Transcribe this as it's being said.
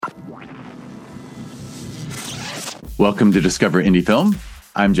Welcome to Discover Indie Film.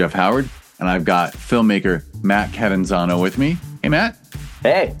 I'm Jeff Howard, and I've got filmmaker Matt Catanzano with me. Hey, Matt.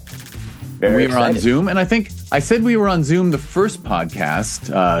 Hey. We are on Zoom, and I think I said we were on Zoom the first podcast.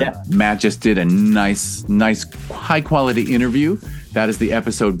 Matt just did a nice, high-quality interview. That is the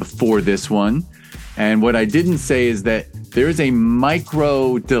episode before this one. And what I didn't say is that there is a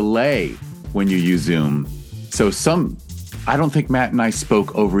micro delay when you use Zoom. So I don't think Matt and I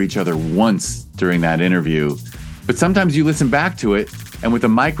spoke over each other once during that interview. But sometimes you listen back to it, and with a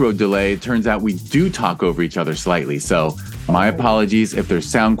micro delay, it turns out we do talk over each other slightly. So my apologies if there's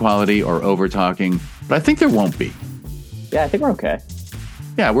sound quality or over talking, but I think there won't be. Yeah, I think we're okay.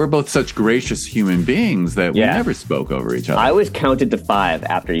 Yeah, we're both such gracious human beings that we never spoke over each other. I always counted to 5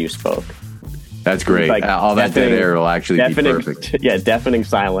 after you spoke. That's great. Like all that dead air will actually be perfect. Yeah, deafening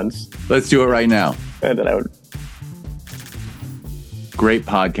silence. Let's do it right now. And then I would. Great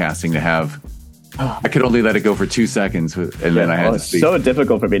podcasting to have. I could only let it go for 2 seconds, and then I had to speak. It's so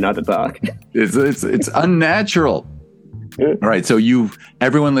difficult for me not to talk. It's unnatural. All right, so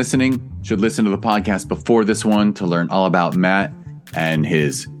everyone listening should listen to the podcast before this one to learn all about Matt and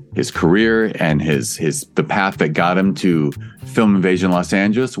his career and the path that got him to Film Invasion Los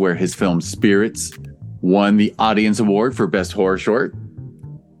Angeles, where his film Spirits won the Audience Award for Best Horror Short.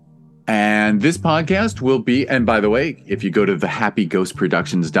 And this podcast will be, and by the way, if you go to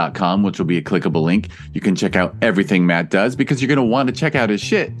thehappyghostproductions.com, which will be a clickable link, you can check out everything Matt does, because you're going to want to check out his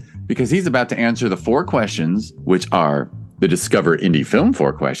shit, because he's about to answer the 4 questions, which are the Discover Indie Film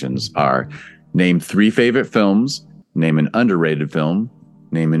 4 questions are: name 3 favorite films, name an underrated film,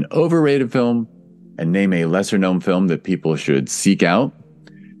 name an overrated film, and name a lesser known film that people should seek out.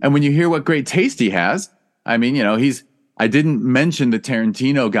 And when you hear what great taste he has, I mean, I didn't mention the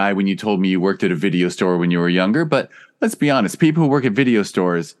Tarantino guy when you told me you worked at a video store when you were younger, but let's be honest, people who work at video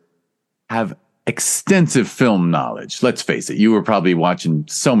stores have extensive film knowledge. Let's face it, you were probably watching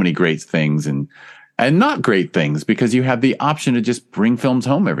so many great things and not great things, because you have the option to just bring films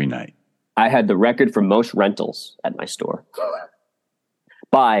home every night. I had the record for most rentals at my store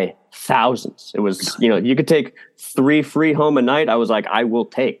by thousands. It was, you could take 3 free home a night. I was like, I will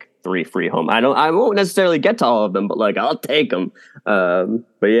take 3 free home. I won't necessarily get to all of them, but I'll take them.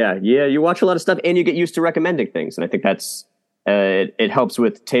 But yeah, you watch a lot of stuff and you get used to recommending things. And I think that's, it helps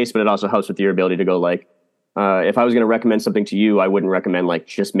with taste, but it also helps with your ability to go if I was going to recommend something to you, I wouldn't recommend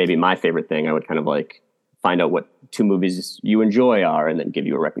just maybe my favorite thing. I would kind of find out what 2 movies you enjoy are and then give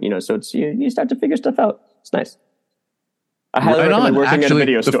you a recommend, so it's, you start to figure stuff out. It's nice. I highly recommend working at a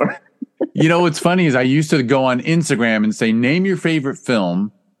video store. What's funny is I used to go on Instagram and say, name your favorite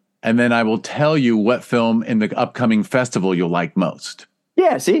film, and then I will tell you what film in the upcoming festival you'll like most.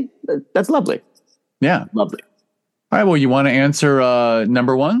 Yeah, see? That's lovely. Yeah. Lovely. All right, well, you want to answer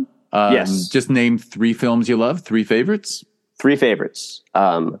number 1? Yes. Just name 3 films you love, 3 favorites. 3 favorites.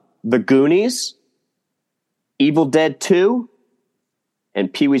 The Goonies, Evil Dead 2,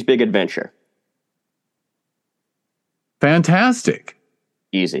 and Pee-wee's Big Adventure. Fantastic.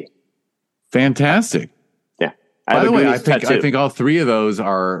 Easy. Fantastic. Yeah. By the way, I think all 3 of those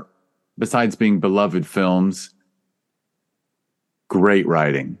are, besides being beloved films, great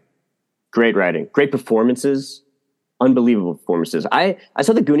writing. Great writing. Great performances. Unbelievable performances. I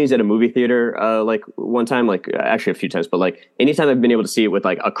saw the Goonies at a movie theater one time, actually a few times, but anytime I've been able to see it with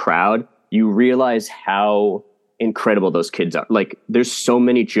a crowd, you realize how incredible those kids are. There's so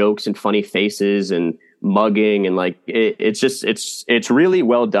many jokes and funny faces and mugging, and it's really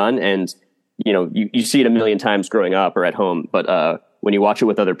well done. And you see it a million times growing up or at home, but when you watch it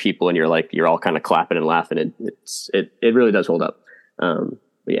with other people and you're all kind of clapping and laughing, it really does hold up. But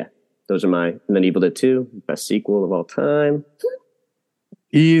yeah, those are and then Evil Dead 2, best sequel of all time.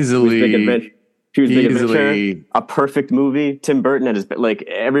 Easily. Big Adventure, a perfect movie. Tim Burton had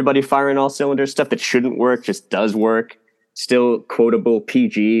everybody firing all cylinders, stuff that shouldn't work just does work. Still quotable,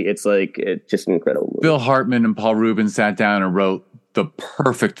 PG. It's just an incredible movie. Bill Hartman and Paul Rubens sat down and wrote the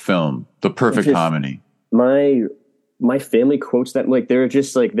perfect film, the perfect comedy. My family quotes that.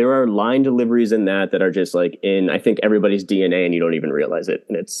 There are line deliveries in that are just in, I think, everybody's DNA, and you don't even realize it.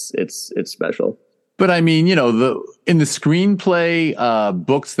 And it's special. But I mean, in the screenplay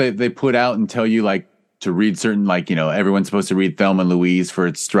books that they put out and tell you to read certain, everyone's supposed to read Thelma and Louise for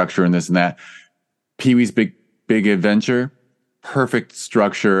its structure and this and that. Pee-wee's Big Adventure, perfect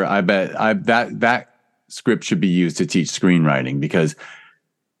structure. I bet that script should be used to teach screenwriting, because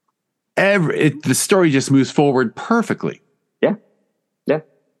the story just moves forward perfectly. Yeah.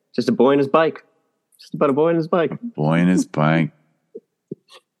 Just a boy and his bike. Just about a boy and his bike. Boy and his bike.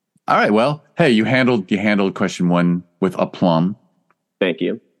 All right. Well, hey, you handled question 1 with aplomb. Thank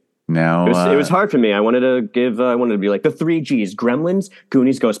you. Now it was hard for me. I wanted to be like the three Gs: Gremlins,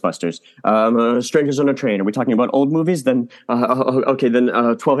 Goonies, Ghostbusters, Strangers on a Train. Are we talking about old movies? Then okay, then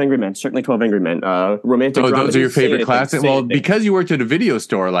 12 Angry Men. Certainly 12 Angry Men. Romantic. So those are your favorite anything, classics. Well, because you worked at a video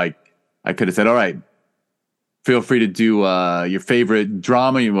store, like I could have said, all right, feel free to do your favorite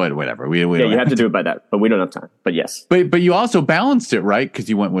drama, whatever. We you have to do it by that, but we don't have time. But yes, but you also balanced it, right? Because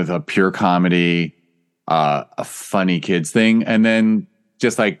you went with a pure comedy, a funny kids thing, and then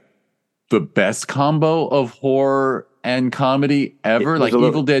just like the best combo of horror and comedy ever. Like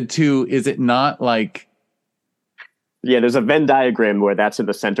Evil Dead 2, is it not like? Yeah, there's a Venn diagram where that's in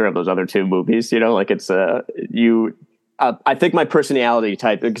the center of those other two movies. You know, like it's I think my personality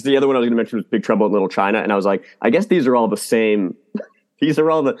type, because the other one I was going to mention was Big Trouble in Little China, and I was like, I guess these are all the same. These are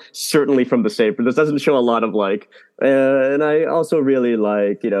all certainly from the same. But this doesn't show a lot of like, and I also really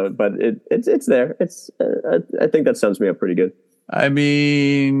like, but it's there. I think that sums me up pretty good. I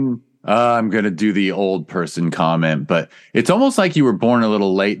mean, I'm going to do the old person comment, but it's almost like you were born a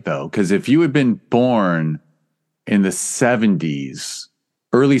little late, though, because if you had been born in the 70s,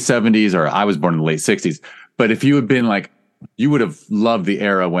 early 70s, or I was born in the late 60s, but if you had been like, you would have loved the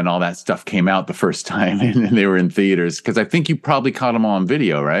era when all that stuff came out the first time and they were in theaters, because I think you probably caught them all on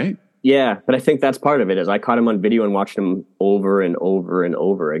video, right? Yeah, but I think that's part of it, is I caught him on video and watched him over and over and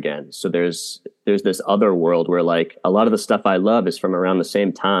over again. So there's this other world where like a lot of the stuff I love is from around the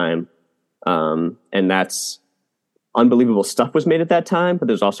same time. And that's unbelievable stuff was made at that time, but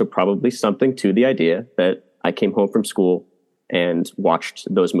there's also probably something to the idea that I came home from school and watched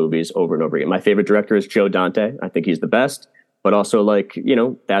those movies over and over again. My favorite director is Joe Dante. I think he's the best, but also like,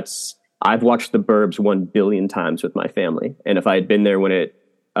 I've watched The Burbs 1 billion times with my family. And if I had been there when it,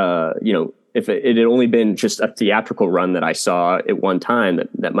 if it had only been just a theatrical run that I saw at one time,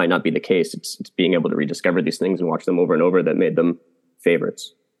 that might not be the case. It's being able to rediscover these things and watch them over and over that made them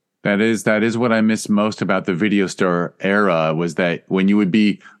favorites. That is what I miss most about the video store era, was that when you would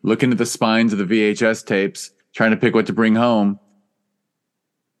be looking at the spines of the VHS tapes, trying to pick what to bring home,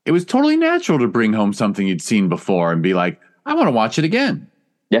 it was totally natural to bring home something you'd seen before and be like, I want to watch it again.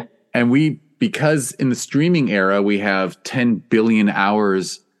 Yeah. And because in the streaming era, we have 10 billion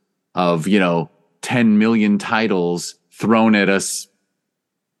hours of, 10 million titles thrown at us.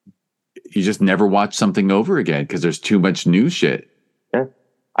 You just never watch something over again because there's too much new shit. Yeah.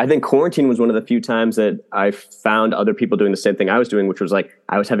 I think quarantine was one of the few times that I found other people doing the same thing I was doing, which was like,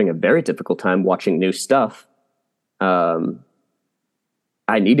 I was having a very difficult time watching new stuff.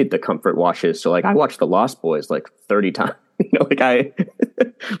 I needed the comfort watches. So like I watched The Lost Boys like 30 times,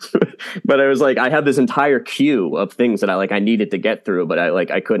 but I was like, I had this entire queue of things that I needed to get through, but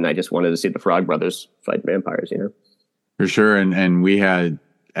I couldn't. I just wanted to see the Frog Brothers fight vampires, For sure. And we had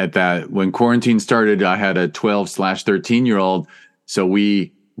at that, when quarantine started, I had a 12/13-year-old. So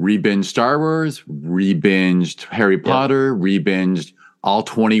we re-binged Star Wars, re-binged Harry Potter, re-binged all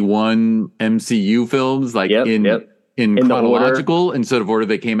 21 MCU films, like in chronological instead of order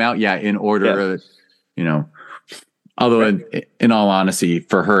they came out. Yeah, in order, Although in all honesty,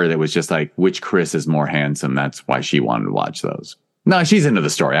 for her, that was just like, which Chris is more handsome? That's why she wanted to watch those. No, she's into the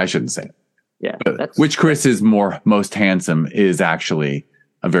story. I shouldn't say it. Yeah. But which Chris is most handsome is actually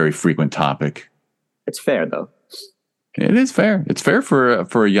a very frequent topic. It's fair, though. It is fair. It's fair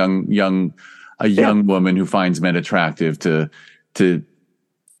for a young woman who finds men attractive to.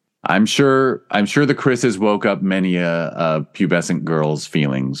 I'm sure the Chris's woke up many a pubescent girl's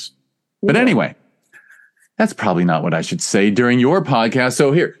feelings. But anyway, that's probably not what I should say during your podcast.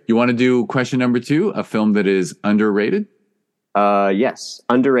 So here, you want to do question number 2, a film that is underrated? Yes,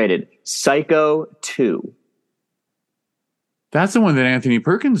 underrated. Psycho 2. That's the one that Anthony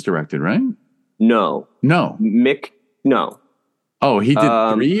Perkins directed, right? No. Mick. No. Oh, he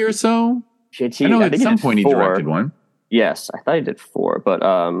did 3 or so? I know at some point he directed one. Yes, I thought he did 4, but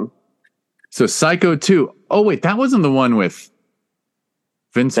So Psycho 2. Oh wait, that wasn't the one with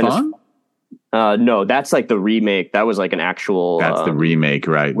Vince Vaughn? No, that's like the remake. That was like an actual. That's the remake,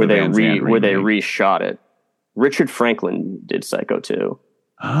 right? Where they reshot it. Richard Franklin did Psycho 2.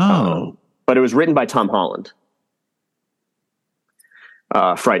 Oh, but it was written by Tom Holland.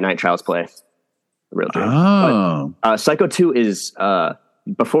 Fright Night, Child's Play. Real dream. Oh, but, Psycho 2 is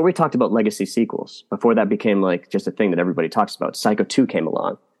before we talked about legacy sequels. Before that became like just a thing that everybody talks about. Psycho 2 came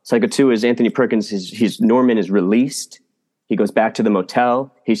along. Psycho 2 is Anthony Perkins. Norman is released. He goes back to the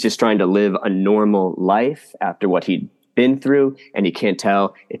motel. He's just trying to live a normal life after what he'd been through. And he can't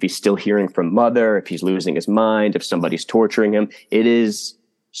tell if he's still hearing from Mother, if he's losing his mind, if somebody's torturing him. It is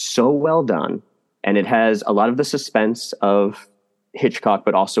so well done. And it has a lot of the suspense of Hitchcock,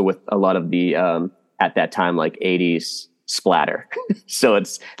 but also with a lot of the, at that time, like 80s splatter. So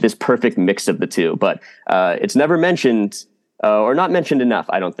it's this perfect mix of the two, but it's never mentioned or not mentioned enough,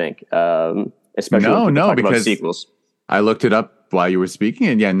 I don't think. Especially when people talk about sequels. I looked it up while you were speaking,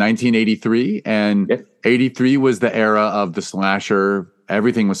 and 1983, and 83 was the era of the slasher.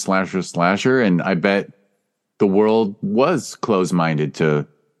 Everything was slasher, and I bet the world was closed-minded to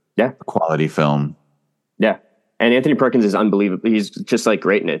quality film. Yeah. And Anthony Perkins is unbelievable. He's just like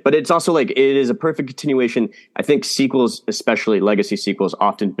great in it. But it's also like, it is a perfect continuation. I think sequels, especially legacy sequels,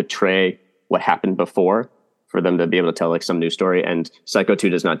 often betray what happened before for them to be able to tell like some new story. And Psycho 2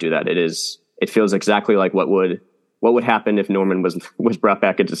 does not do that. It feels exactly like what would happen if Norman was brought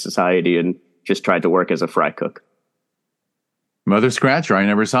back into society and just tried to work as a fry cook. Mother Scratcher, I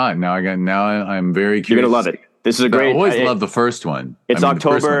never saw it. Now I'm very curious. You're gonna love it. This is a great. I always love the first one. It's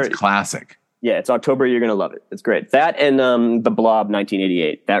October. The first one's classic. Yeah, it's October. You're gonna love it. It's great. That and The Blob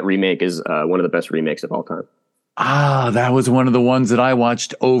 1988. That remake is one of the best remakes of all time. That was one of the ones that I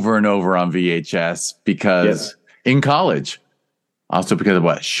watched over and over on VHS because in college. Also because of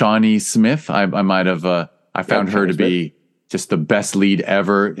what? Shawnee Smith. I might have. I found her to be just the best lead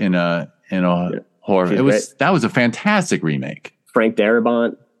ever in a horror. That was a fantastic remake. Frank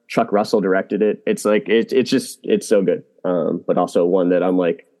Darabont, Chuck Russell directed it. It's like it's so good. But also one that I'm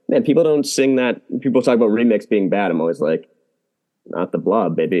like, man, people don't sing that. People talk about remakes being bad. I'm always like, not The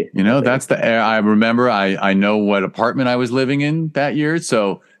Blob, baby. That's the era. I remember. I know what apartment I was living in that year,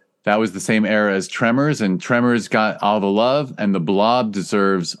 so that was the same era as Tremors, and Tremors got all the love, and The Blob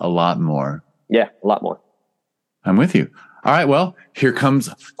deserves a lot more. Yeah, a lot more. I'm with you. All right, well, here comes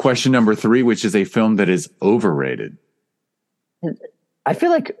question number 3, which is a film that is overrated. I feel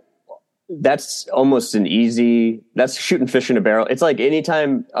like that's almost that's shooting fish in a barrel. It's like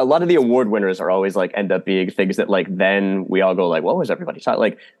anytime a lot of the award winners are always like end up being things that like then we all go like, what was everybody talking?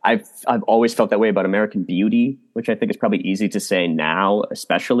 Like I've always felt that way about American Beauty, which I think is probably easy to say now,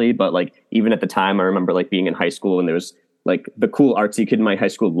 especially, but like even at the time I remember like being in high school and there was like the cool artsy kid in my high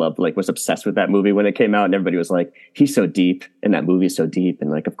school was obsessed with that movie when it came out, and everybody was like, he's so deep and that movie's so deep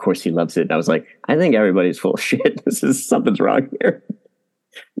and like of course he loves it. And I was like, I think everybody's full of shit. Something's wrong here.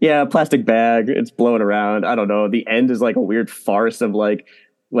 Yeah, plastic bag, it's blowing around. I don't know. The end is like a weird farce of like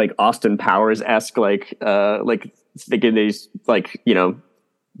Austin Powers-esque, like thinking that he's like,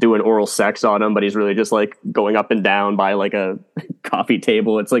 doing oral sex on him, but he's really just like going up and down by like a coffee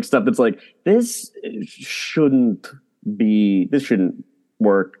table. It's like stuff that's like, this shouldn't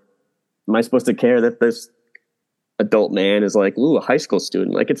work. Am I supposed to care that this adult man is like, ooh, a high school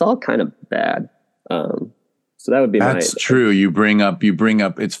student? Like, it's all kind of bad. So that would be That's true. You bring up,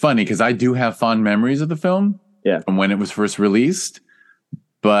 it's funny because I do have fond memories of the film from when it was first released,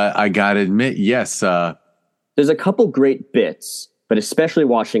 but I got to admit, yes. There's a couple great bits, but especially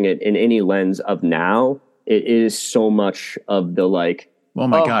watching it in any lens of now, it is so much of the like, oh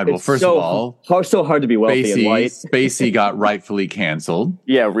my God. Well, first of all, so hard to be wealthy and white. Spacey got rightfully canceled.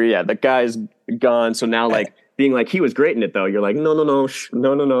 Yeah. The guy's gone. So now like, being like, he was great in it, though. You're like, no,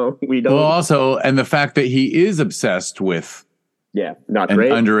 we don't. Well, also, and the fact that he is obsessed with not an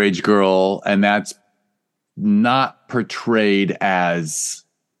great underage girl, and that's not portrayed as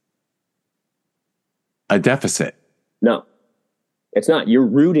a deficit. No, it's not. You're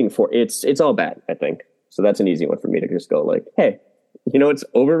rooting for it's all bad, I think. So that's an easy one for me to just go like, hey, it's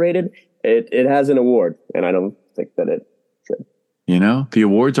overrated. It has an award, and I don't think that it should. The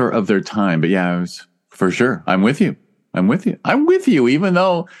awards are of their time, but yeah, it was. For sure. I'm with you. Even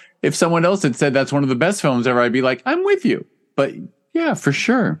though if someone else had said that's one of the best films ever, I'd be like, I'm with you. But yeah, for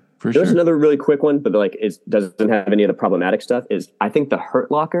sure. There's another really quick one, but like it doesn't have any of the problematic stuff. Is I think The Hurt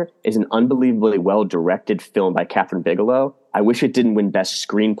Locker is an unbelievably well-directed film by Catherine Bigelow. I wish it didn't win Best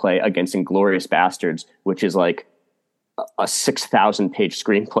Screenplay against Inglourious Bastards, which is like a 6,000-page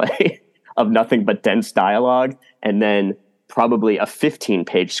screenplay of nothing but dense dialogue, and then probably a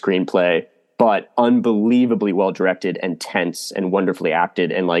 15-page screenplay but unbelievably well directed and tense and wonderfully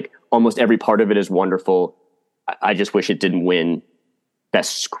acted. And like almost every part of it is wonderful. I just wish it didn't win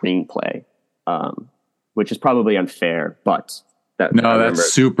Best Screenplay, which is probably unfair, but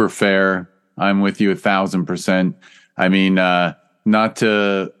that's super fair. I'm with you 1,000%. I mean, not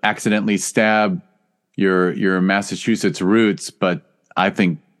to accidentally stab your Massachusetts roots, but I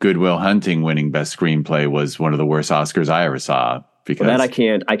think Good Will Hunting winning Best Screenplay was one of the worst Oscars I ever saw. Because that I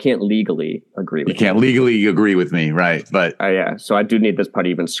can't legally agree with. You can't legally agree with me, right? But so I do need this part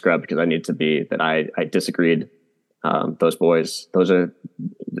even scrubbed because I need to be that I disagreed. Those boys,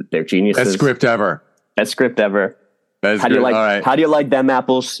 they're geniuses. Best script ever. How do you like them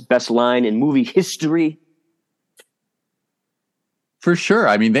apples? Best line in movie history. For sure.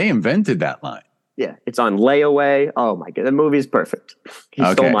 I mean, they invented that line. Yeah, it's on layaway. Oh my god, the movie's perfect. He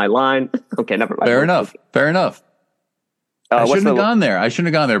stole my line. Okay, never mind. Fair enough. I shouldn't have gone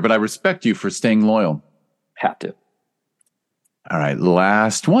there, but I respect you for staying loyal. Have to. All right,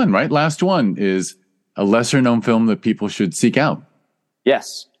 last one, right? Last one is a lesser known film that people should seek out.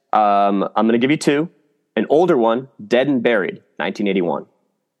 Yes. I'm going to give you two. An older one, Dead and Buried, 1981.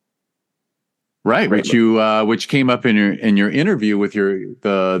 Right, which came up in your interview with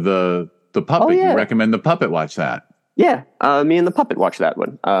the puppet. Oh, yeah. You recommend the puppet watch that. Yeah, me and the puppet watched that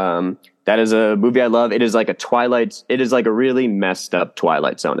one. That is a movie I love. It is like a really messed up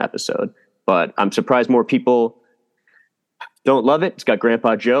Twilight Zone episode, but I'm surprised more people don't love it. It's got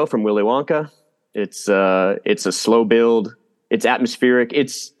Grandpa Joe from Willy Wonka. It's a slow build. It's atmospheric.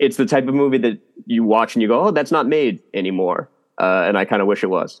 It's the type of movie that you watch and you go, oh, that's not made anymore. And I kind of wish it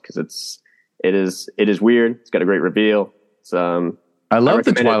was, because it is weird. It's got a great reveal. I love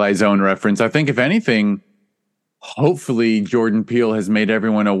the Twilight Zone reference. I think if anything, hopefully Jordan Peele has made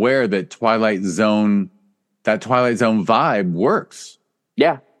everyone aware that Twilight Zone vibe works.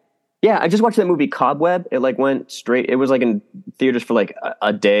 Yeah. Yeah, I just watched that movie Cobweb. It went straight. It was in theaters for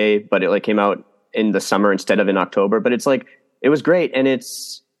a day, but it came out in the summer instead of in October. But it was great, and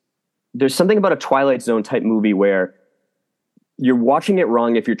there's something about a Twilight Zone type movie where you're watching it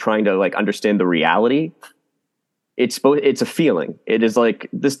wrong if you're trying to understand the reality. It's a feeling. It is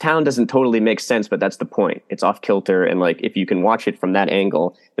this town doesn't totally make sense, but that's the point. It's off kilter, and if you can watch it from that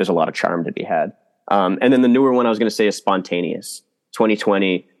angle, there's a lot of charm to be had. And then the newer one I was going to say is Spontaneous,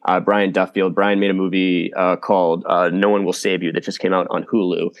 2020. Brian Duffield. Brian made a movie called No One Will Save You that just came out on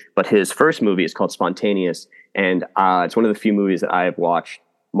Hulu. But his first movie is called Spontaneous. And it's one of the few movies that I have watched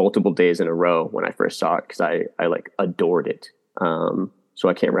multiple days in a row when I first saw it, because I adored it. So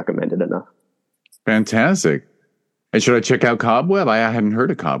I can't recommend it enough. Fantastic. And should I check out Cobweb? I hadn't heard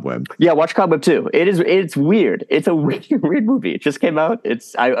of Cobweb. Yeah, watch Cobweb too. It's weird. It's a weird movie. It just came out.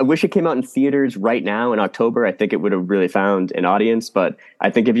 I wish it came out in theaters right now in October. I think it would have really found an audience. But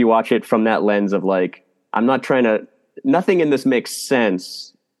I think if you watch it from that lens of I'm not trying to, nothing in this makes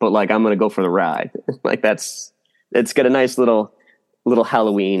sense, but I'm going to go for the ride. It's got a nice little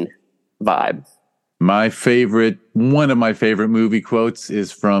Halloween vibe. One of my favorite movie quotes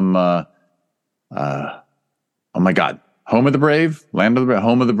is from, oh my God, Home of the Brave,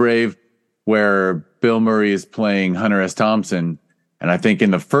 Home of the Brave, where Bill Murray is playing Hunter S. Thompson. And I think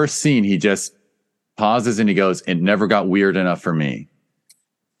in the first scene, he just pauses and he goes, "It never got weird enough for me."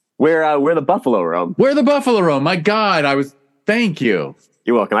 Where the buffalo roam. Where the buffalo roam. My God, thank you.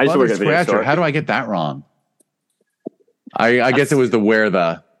 You're welcome. I used to work at a video store. How do I get that wrong? I guess it was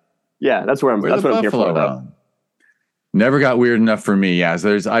Yeah, that's what I'm here for, though. Never got weird enough for me. Yeah,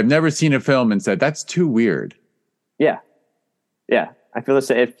 I've never seen a film and said that's too weird. Yeah. I feel the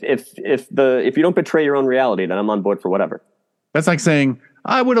same. If you don't betray your own reality, then I'm on board for whatever. That's like saying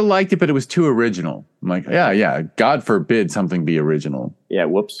I would have liked it, but it was too original. I'm like, yeah. God forbid something be original. Yeah.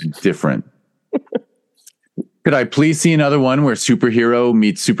 Whoops. Different. Could I please see another one where superhero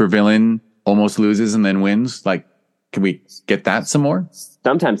meets supervillain, almost loses and then wins? Can we get that some more?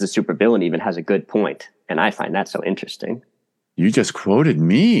 Sometimes the supervillain even has a good point, and I find that so interesting. You just quoted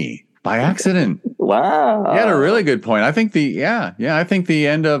me by accident. Wow. You had a really good point. I think I think the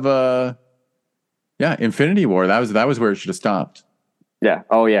end of Infinity War, that was where it should have stopped. Yeah.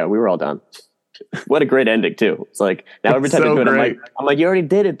 Oh yeah, we were all done. What a great ending too. It's now every time I do it, I'm like, you already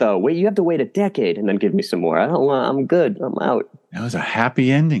did it though. Wait, you have to wait a decade and then give me some more. I'm good. I'm out. That was a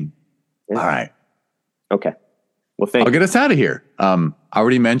happy ending. Yeah. All right. Okay. Well, I'll get us out of here. I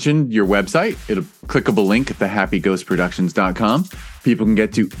already mentioned your website. It'll clickable link at thehappyghostproductions.com. People can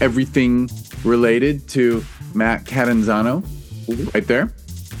get to everything related to Matt Catanzano right there.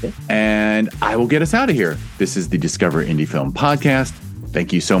 Okay. And I will get us out of here. This is the Discover Indie Film Podcast.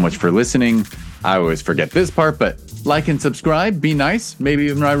 Thank you so much for listening. I always forget this part, but like and subscribe. Be nice. Maybe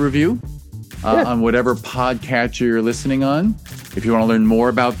even write a review on whatever podcatcher you're listening on. If you want to learn more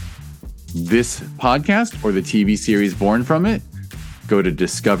about this podcast or the TV series born from it, go to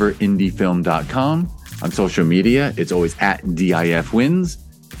discoverindiefilm.com. On social media, it's always at DIFwins.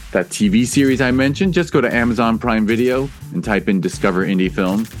 That TV series I mentioned, just go to Amazon Prime Video and type in Discover Indie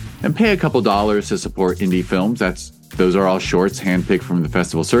Film and pay a couple dollars to support indie films. Those are all shorts handpicked from the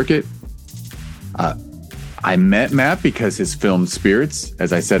festival circuit. I met Matt because his film Spirits,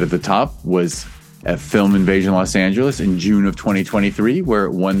 as I said at the top, was at Film Invasion Los Angeles in June of 2023, where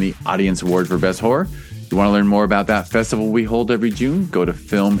it won the Audience Award for Best Horror. You want to learn more about that festival we hold every June, go to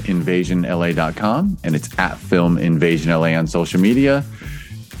filminvasionla.com, and it's at Film Invasion LA on social media.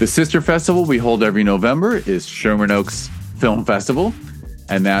 The sister festival we hold every November is Sherman Oaks Film Festival,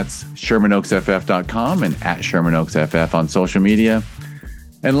 And that's ShermanOaksFF.com and at ShermanOaksFF on social media.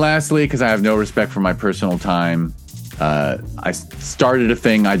 And lastly, because I have no respect for my personal time, I started a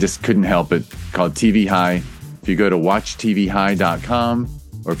thing, I just couldn't help it, called TV High. If you go to watchtvhigh.com,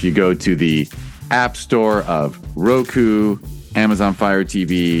 or if you go to the App Store of Roku, Amazon Fire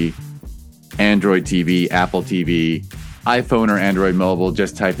TV, Android TV, Apple TV, iPhone or Android mobile,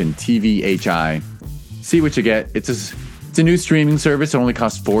 just type in TVHI. See what you get. It's a new streaming service. It only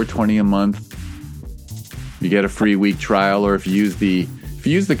costs $4.20 a month. You get a free week trial, or if you use the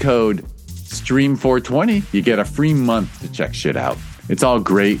code STREAM420, you get a free month to check shit out. It's all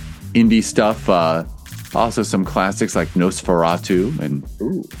great indie stuff. Also some classics like Nosferatu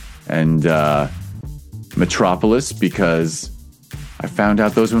and Metropolis, because I found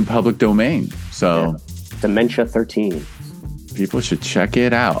out those were in public domain. So Dementia 13. People should check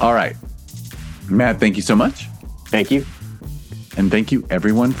it out. All right. Matt, thank you so much. Thank you. And thank you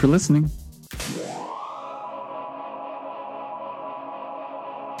everyone for listening.